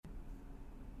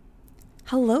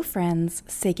Hello friends,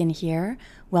 Sagan here.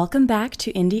 Welcome back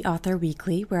to Indie Author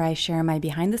Weekly, where I share my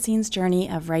behind-the-scenes journey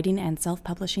of writing and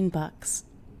self-publishing books.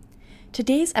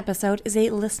 Today's episode is a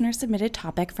listener-submitted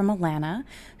topic from Alana,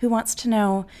 who wants to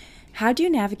know, how do you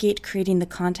navigate creating the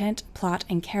content, plot,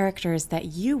 and characters that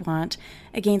you want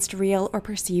against real or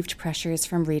perceived pressures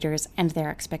from readers and their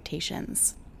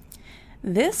expectations?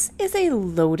 This is a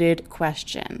loaded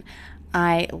question.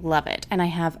 I love it, and I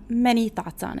have many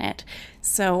thoughts on it.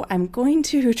 So I'm going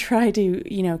to try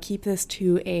to, keep this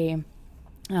to a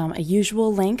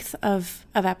usual length of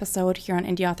episode here on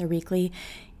Indie Author Weekly.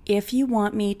 If you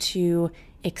want me to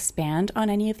expand on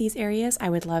any of these areas, I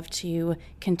would love to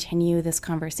continue this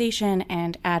conversation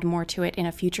and add more to it in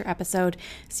a future episode.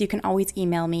 So you can always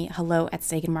email me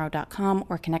hello@saganmorrow.com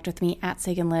or connect with me at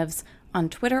SaganLives on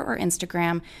Twitter or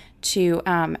Instagram to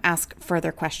ask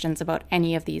further questions about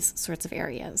any of these sorts of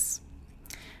areas.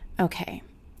 Okay,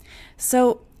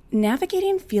 so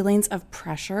navigating feelings of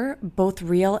pressure, both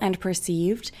real and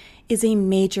perceived, is a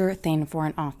major thing for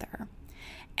an author.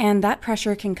 And that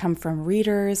pressure can come from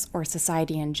readers or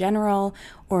society in general,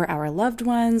 or our loved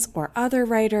ones, or other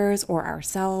writers, or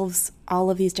ourselves, all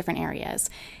of these different areas.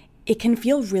 It can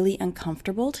feel really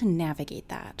uncomfortable to navigate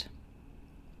that.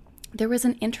 There was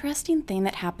an interesting thing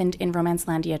that happened in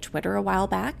Romancelandia Twitter a while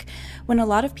back when a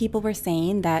lot of people were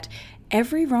saying that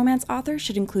every romance author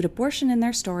should include abortion in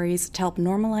their stories to help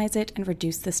normalize it and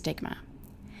reduce the stigma.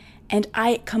 And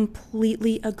I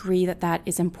completely agree that that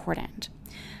is important.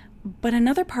 But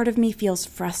another part of me feels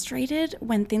frustrated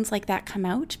when things like that come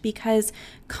out because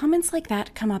comments like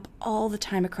that come up all the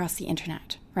time across the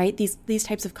internet, right? These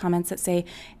types of comments that say,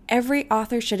 every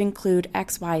author should include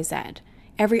X, Y, Z.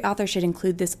 Every author should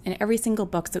include this in every single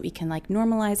book so that we can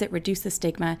normalize it, reduce the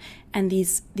stigma. And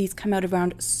these come out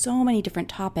around so many different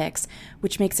topics,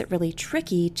 which makes it really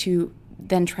tricky to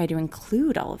then try to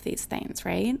include all of these things,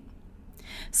 right?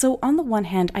 So on the one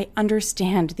hand, I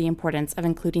understand the importance of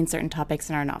including certain topics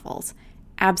in our novels.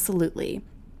 Absolutely.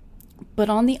 But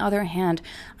on the other hand,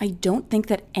 I don't think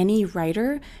that any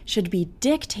writer should be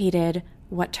dictated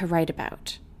what to write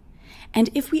about. And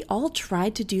if we all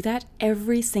tried to do that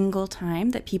every single time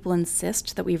that people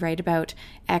insist that we write about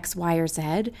X, Y, or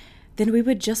Z, then we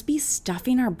would just be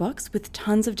stuffing our books with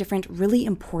tons of different really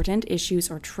important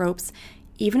issues or tropes,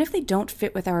 even if they don't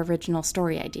fit with our original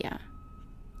story idea.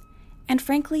 And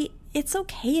frankly, it's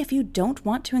okay if you don't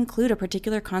want to include a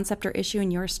particular concept or issue in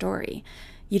your story.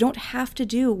 You don't have to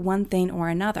do one thing or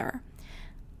another.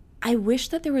 I wish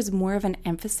that there was more of an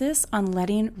emphasis on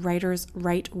letting writers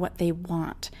write what they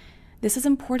want. This is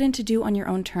important to do on your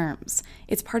own terms.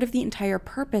 It's part of the entire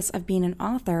purpose of being an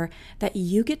author that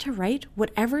you get to write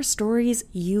whatever stories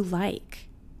you like.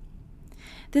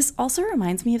 This also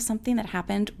reminds me of something that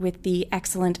happened with the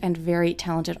excellent and very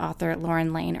talented author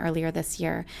Lauren Lane earlier this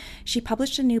year. She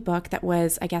published a new book that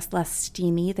was, I guess, less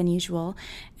steamy than usual,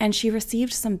 and she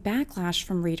received some backlash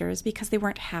from readers because they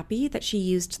weren't happy that she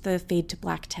used the fade to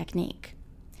black technique.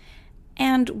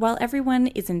 And while everyone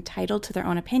is entitled to their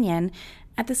own opinion,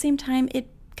 at the same time, it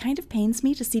kind of pains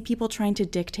me to see people trying to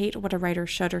dictate what a writer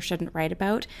should or shouldn't write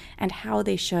about and how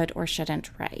they should or shouldn't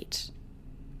write.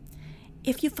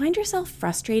 If you find yourself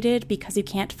frustrated because you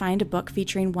can't find a book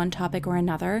featuring one topic or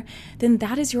another, then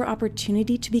that is your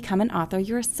opportunity to become an author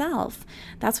yourself.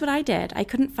 That's what I did. I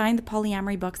couldn't find the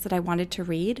polyamory books that I wanted to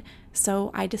read, so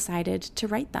I decided to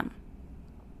write them.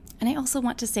 And I also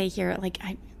want to say here,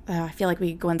 I feel like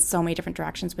we could go in so many different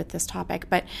directions with this topic,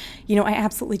 but, I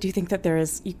absolutely do think that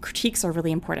critiques are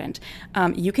really important.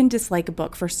 You can dislike a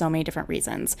book for so many different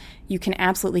reasons. You can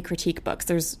absolutely critique books.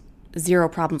 There's zero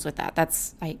problems with that.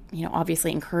 I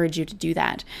obviously encourage you to do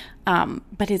that.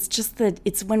 But it's just that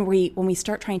it's when we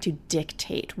start trying to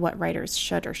dictate what writers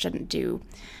should or shouldn't do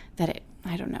that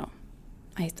I don't know.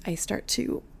 I start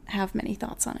to have many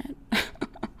thoughts on it.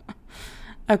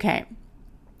 Okay.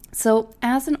 So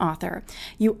as an author,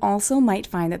 you also might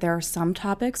find that there are some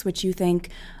topics which you think,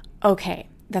 okay,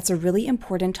 that's a really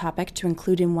important topic to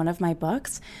include in one of my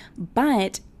books,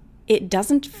 but it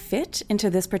doesn't fit into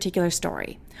this particular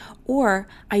story. Or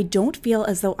I don't feel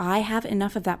as though I have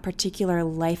enough of that particular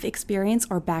life experience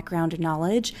or background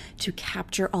knowledge to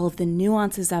capture all of the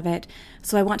nuances of it,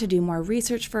 so I want to do more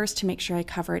research first to make sure I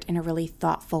cover it in a really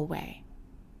thoughtful way.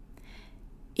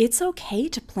 It's okay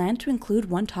to plan to include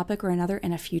one topic or another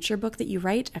in a future book that you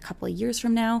write a couple of years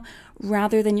from now,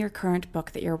 rather than your current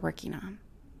book that you're working on.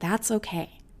 That's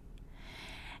okay.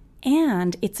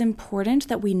 And it's important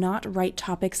that we not write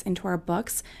topics into our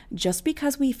books just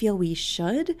because we feel we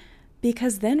should,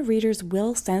 because then readers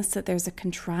will sense that there's a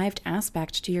contrived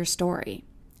aspect to your story.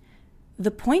 The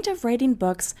point of writing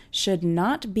books should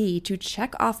not be to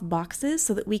check off boxes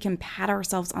so that we can pat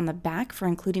ourselves on the back for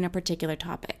including a particular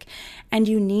topic. And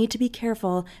you need to be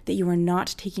careful that you are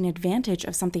not taking advantage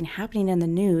of something happening in the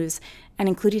news and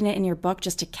including it in your book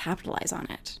just to capitalize on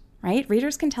it, right?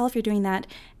 Readers can tell if you're doing that,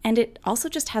 and it also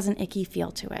just has an icky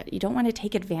feel to it. You don't want to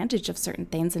take advantage of certain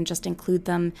things and just include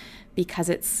them because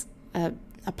it's a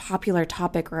popular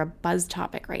topic or a buzz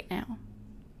topic right now.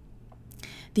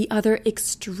 The other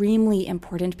extremely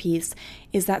important piece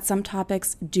is that some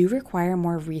topics do require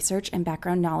more research and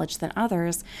background knowledge than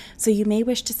others, so you may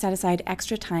wish to set aside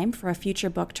extra time for a future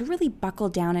book to really buckle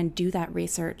down and do that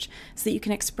research so that you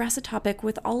can express a topic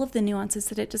with all of the nuances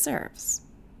that it deserves.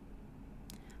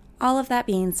 All of that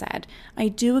being said, I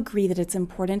do agree that it's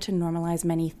important to normalize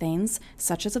many things,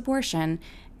 such as abortion,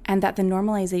 and that the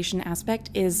normalization aspect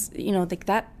is,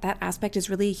 that aspect is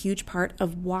really a huge part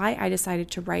of why I decided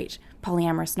to write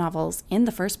polyamorous novels in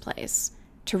the first place,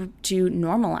 to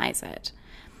normalize it.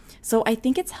 So I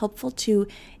think it's helpful to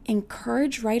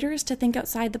encourage writers to think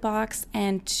outside the box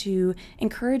and to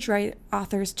encourage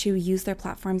authors to use their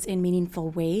platforms in meaningful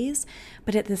ways,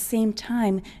 but at the same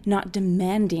time, not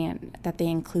demanding that they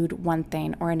include one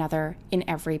thing or another in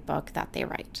every book that they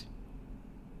write.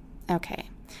 Okay.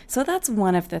 So that's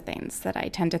one of the things that I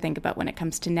tend to think about when it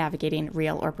comes to navigating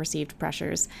real or perceived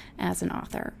pressures as an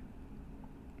author.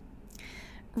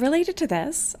 Related to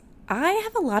this, I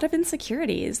have a lot of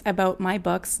insecurities about my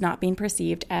books not being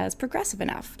perceived as progressive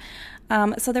enough.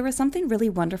 So there was something really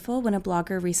wonderful when a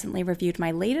blogger recently reviewed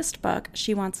my latest book,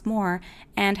 She Wants More,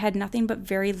 and had nothing but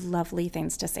very lovely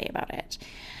things to say about it.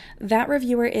 That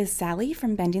reviewer is Sally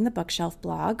from Bending the Bookshelf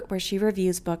blog, where she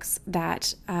reviews books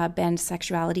that bend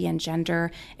sexuality and gender,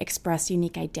 express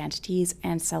unique identities,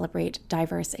 and celebrate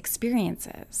diverse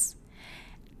experiences.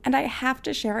 And I have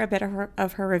to share a bit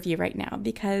of her review right now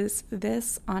because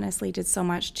this honestly did so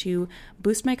much to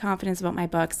boost my confidence about my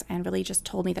books and really just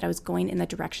told me that I was going in the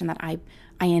direction that I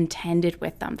intended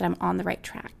with them, that I'm on the right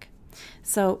track.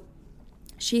 So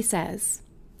she says,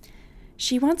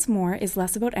 She Wants More is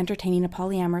less about entertaining a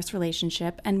polyamorous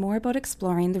relationship and more about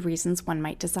exploring the reasons one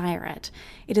might desire it.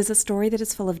 It is a story that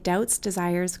is full of doubts,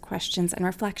 desires, questions, and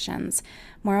reflections.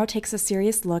 Morrow takes a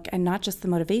serious look at not just the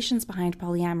motivations behind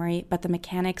polyamory, but the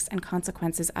mechanics and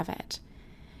consequences of it.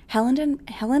 Helen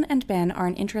and Ben are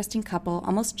an interesting couple,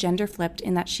 almost gender-flipped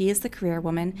in that she is the career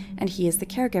woman and he is the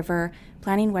caregiver,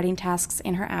 planning wedding tasks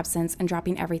in her absence and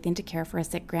dropping everything to care for a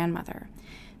sick grandmother.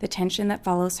 The tension that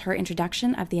follows her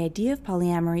introduction of the idea of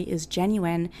polyamory is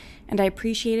genuine, and I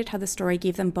appreciated how the story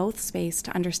gave them both space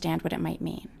to understand what it might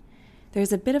mean.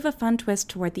 There's a bit of a fun twist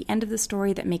toward the end of the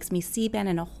story that makes me see Ben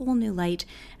in a whole new light,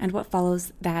 and what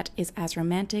follows that is as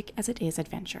romantic as it is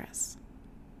adventurous.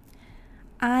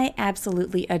 I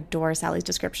absolutely adore Sally's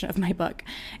description of my book,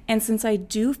 and since I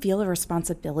do feel a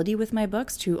responsibility with my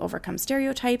books to overcome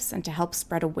stereotypes and to help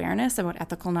spread awareness about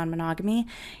ethical non-monogamy,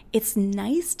 it's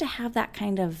nice to have that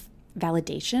kind of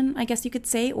validation, I guess you could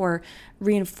say, or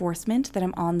reinforcement that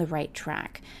I'm on the right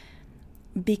track.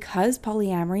 Because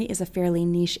polyamory is a fairly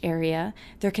niche area,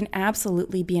 there can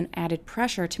absolutely be an added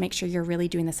pressure to make sure you're really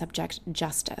doing the subject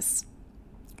justice.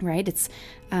 Right?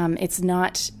 It's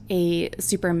not a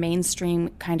super mainstream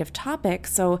kind of topic,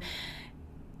 so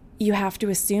you have to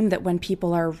assume that when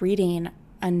people are reading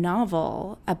a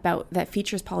novel that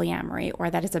features polyamory or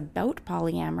that is about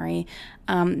polyamory,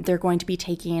 they're going to be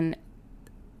taking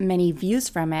many views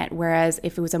from it, whereas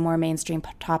if it was a more mainstream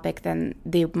topic, then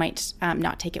they might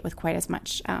not take it with quite as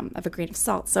much of a grain of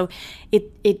salt. So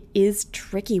it is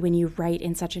tricky when you write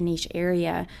in such a niche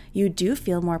area. You do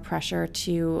feel more pressure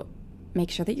to make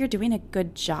sure that you're doing a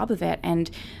good job of it and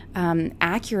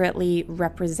accurately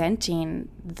representing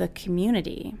the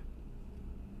community.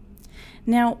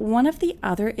 Now, one of the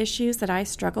other issues that I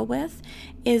struggle with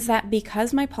is that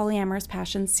because my Polyamorous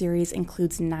Passions series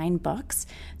includes 9 books,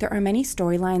 there are many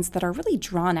storylines that are really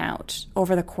drawn out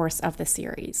over the course of the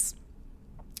series.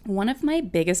 One of my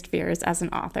biggest fears as an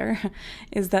author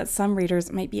is that some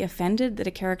readers might be offended that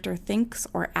a character thinks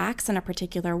or acts in a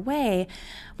particular way,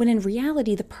 when in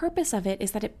reality the purpose of it is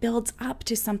that it builds up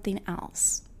to something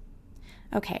else.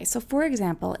 Okay, so for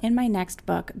example, in my next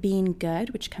book, Being Good,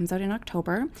 which comes out in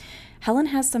October, Helen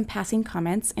has some passing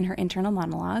comments in her internal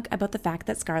monologue about the fact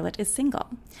that Scarlett is single.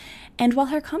 And while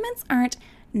her comments aren't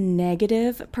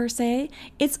negative per se,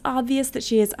 it's obvious that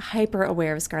she is hyper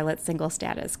aware of Scarlett's single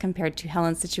status compared to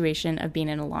Helen's situation of being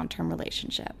in a long-term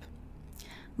relationship.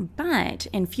 But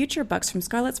in future books from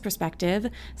Scarlett's perspective,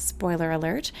 spoiler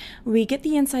alert, we get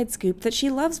the inside scoop that she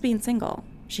loves being single.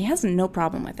 She has no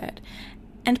problem with it.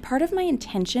 And part of my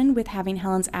intention with having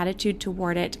Helen's attitude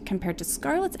toward it compared to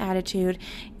Scarlett's attitude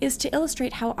is to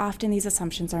illustrate how often these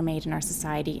assumptions are made in our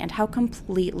society and how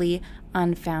completely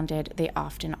unfounded they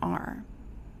often are.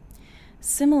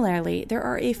 Similarly, there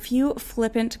are a few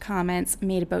flippant comments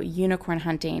made about unicorn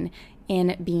hunting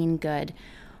in Being Good,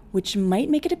 which might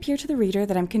make it appear to the reader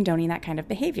that I'm condoning that kind of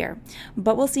behavior.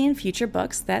 But we'll see in future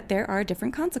books that there are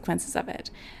different consequences of it.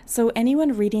 So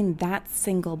anyone reading that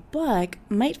single book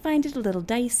might find it a little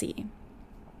dicey.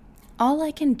 All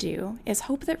I can do is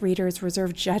hope that readers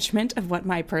reserve judgment of what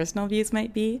my personal views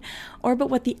might be, or about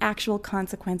what the actual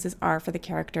consequences are for the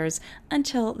characters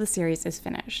until the series is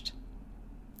finished.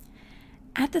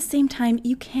 At the same time,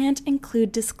 you can't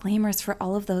include disclaimers for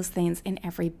all of those things in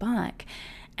every book.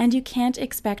 And you can't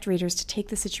expect readers to take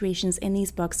the situations in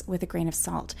these books with a grain of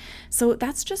salt. So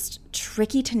that's just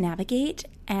tricky to navigate,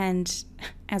 and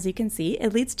as you can see,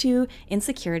 it leads to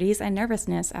insecurities and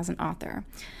nervousness as an author.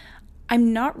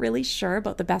 I'm not really sure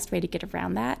about the best way to get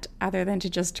around that, other than to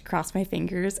just cross my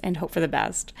fingers and hope for the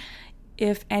best.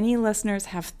 If any listeners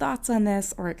have thoughts on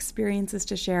this or experiences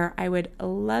to share, I would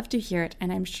love to hear it,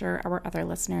 and I'm sure our other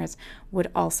listeners would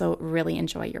also really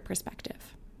enjoy your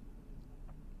perspective.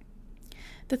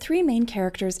 The three main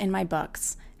characters in my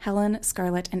books, Helen,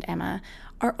 Scarlett, and Emma,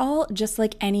 are all just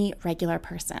like any regular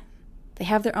person. They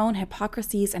have their own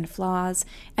hypocrisies and flaws,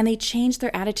 and they change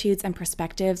their attitudes and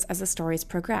perspectives as the stories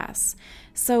progress.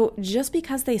 So just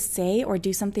because they say or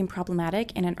do something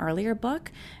problematic in an earlier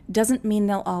book doesn't mean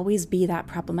they'll always be that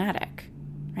problematic,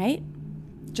 right?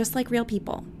 Just like real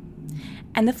people.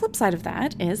 And the flip side of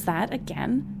that is that,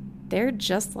 again, they're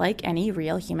just like any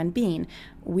real human being.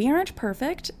 We aren't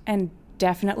perfect, and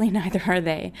definitely neither are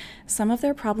they. Some of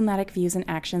their problematic views and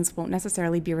actions won't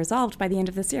necessarily be resolved by the end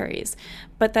of the series,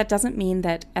 but that doesn't mean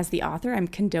that as the author I'm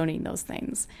condoning those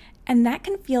things. And that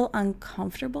can feel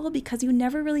uncomfortable because you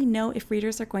never really know if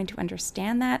readers are going to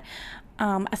understand that,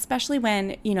 especially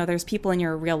when, there's people in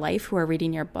your real life who are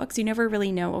reading your books. You never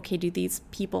really know, okay, do these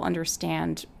people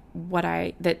understand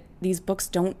that these books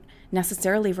don't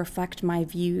necessarily reflect my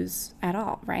views at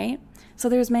all, right? So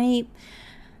there's many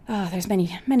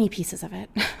pieces of it.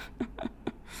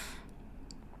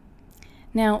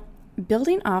 Now,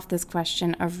 building off this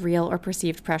question of real or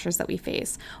perceived pressures that we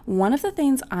face, one of the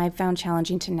things I've found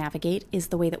challenging to navigate is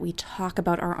the way that we talk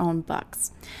about our own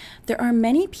books. There are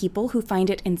many people who find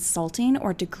it insulting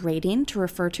or degrading to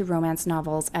refer to romance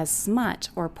novels as smut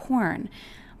or porn.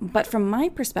 But from my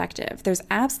perspective, there's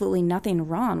absolutely nothing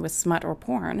wrong with smut or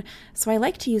porn, so I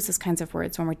like to use those kinds of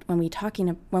words when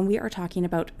we are talking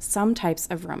about some types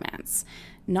of romance.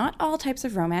 Not all types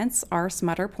of romance are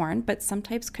smut or porn, but some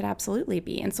types could absolutely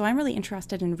be, and so I'm really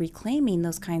interested in reclaiming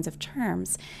those kinds of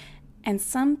terms, and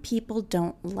some people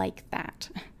don't like that.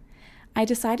 I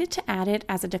decided to add it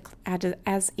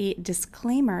as a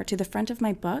disclaimer to the front of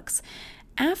my books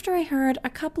after I heard a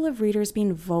couple of readers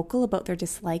being vocal about their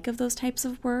dislike of those types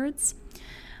of words.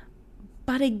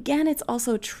 But again, it's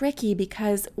also tricky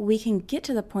because we can get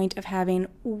to the point of having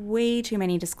way too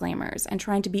many disclaimers and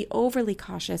trying to be overly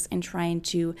cautious in trying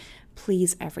to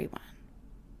please everyone.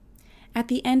 At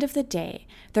the end of the day,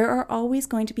 there are always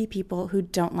going to be people who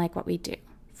don't like what we do,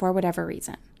 for whatever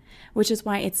reason, which is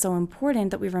why it's so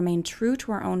important that we remain true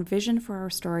to our own vision for our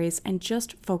stories and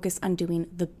just focus on doing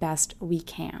the best we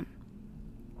can.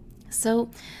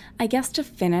 So I guess to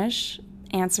finish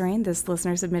answering this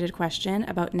listener-submitted question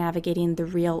about navigating the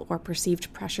real or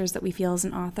perceived pressures that we feel as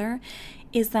an author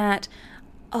is that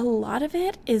a lot of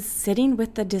it is sitting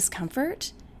with the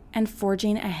discomfort and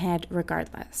forging ahead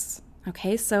regardless.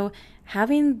 Okay, so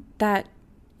having that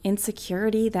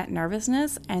insecurity, that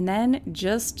nervousness, and then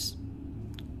just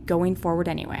going forward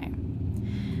anyway.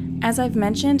 As I've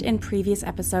mentioned in previous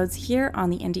episodes here on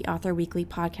the Indie Author Weekly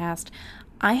podcast,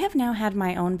 I have now had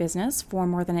my own business for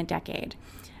more than a decade.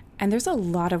 And there's a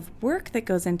lot of work that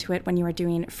goes into it when you are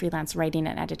doing freelance writing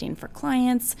and editing for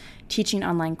clients, teaching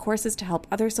online courses to help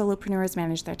other solopreneurs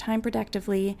manage their time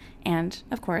productively, and,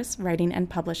 of course, writing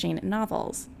and publishing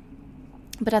novels.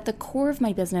 But at the core of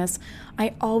my business,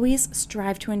 I always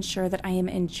strive to ensure that I am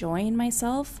enjoying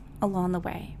myself along the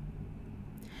way.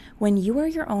 When you are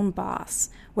your own boss,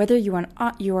 whether you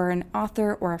are an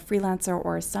author or a freelancer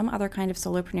or some other kind of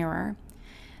solopreneur,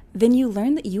 then you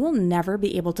learn that you will never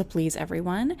be able to please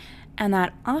everyone, and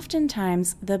that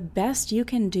oftentimes the best you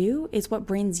can do is what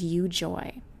brings you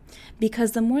joy.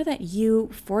 Because the more that you,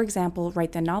 for example,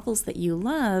 write the novels that you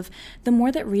love, the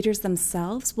more that readers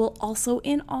themselves will also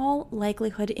in all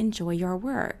likelihood enjoy your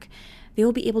work. They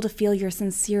will be able to feel your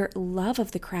sincere love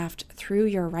of the craft through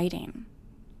your writing.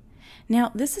 Now,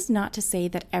 this is not to say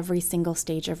that every single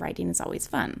stage of writing is always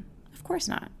fun. Of course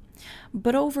not.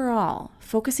 But overall,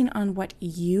 focusing on what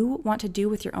you want to do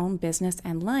with your own business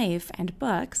and life and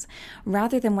books,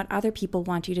 rather than what other people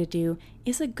want you to do,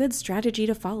 is a good strategy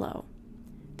to follow.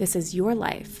 This is your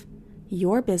life,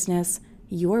 your business,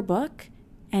 your book,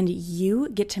 and you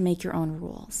get to make your own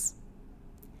rules.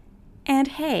 And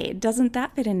hey, doesn't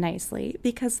that fit in nicely?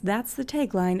 Because that's the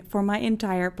tagline for my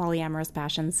entire Polyamorous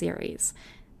Passion series.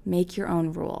 Make your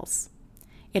own rules.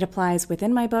 It applies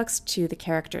within my books to the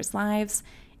characters' lives,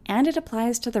 and it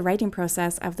applies to the writing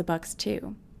process of the books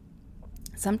too.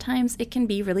 Sometimes it can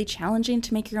be really challenging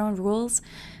to make your own rules,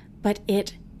 but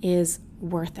it is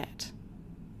worth it.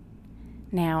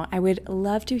 Now, I would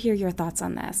love to hear your thoughts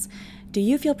on this. Do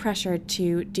you feel pressured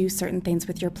to do certain things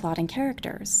with your plot and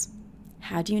characters?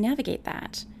 How do you navigate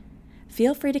that?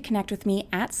 Feel free to connect with me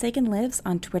at Sagan Lives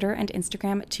on Twitter and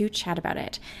Instagram to chat about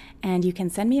it. And you can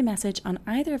send me a message on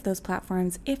either of those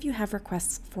platforms if you have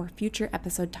requests for future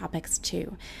episode topics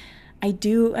too. I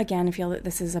do, again, feel that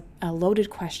this is a loaded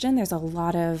question. There's a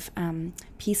lot of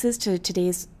pieces to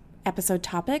today's episode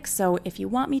topic. So if you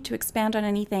want me to expand on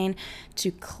anything,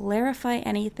 to clarify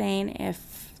anything,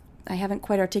 if I haven't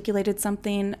quite articulated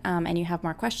something and you have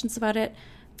more questions about it,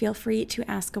 feel free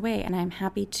to ask away, and I'm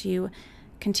happy to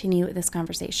continue this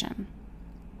conversation.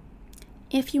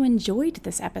 If you enjoyed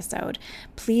this episode,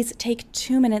 please take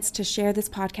 2 minutes to share this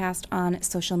podcast on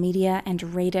social media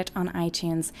and rate it on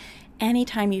iTunes.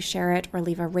 Anytime you share it or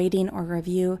leave a rating or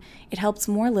review, it helps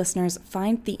more listeners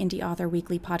find the Indie Author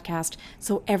Weekly podcast,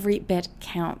 so every bit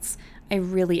counts. I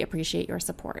really appreciate your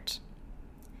support.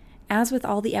 As with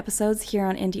all the episodes here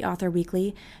on Indie Author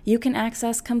Weekly, you can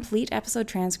access complete episode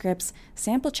transcripts,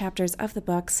 sample chapters of the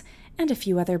books, and a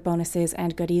few other bonuses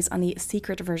and goodies on the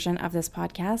secret version of this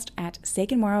podcast at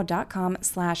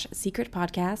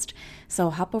saganmorrow.com/secretpodcast, so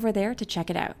hop over there to check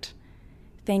it out.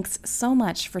 Thanks so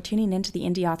much for tuning in to the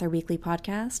Indie Author Weekly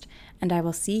podcast, and I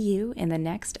will see you in the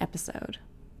next episode.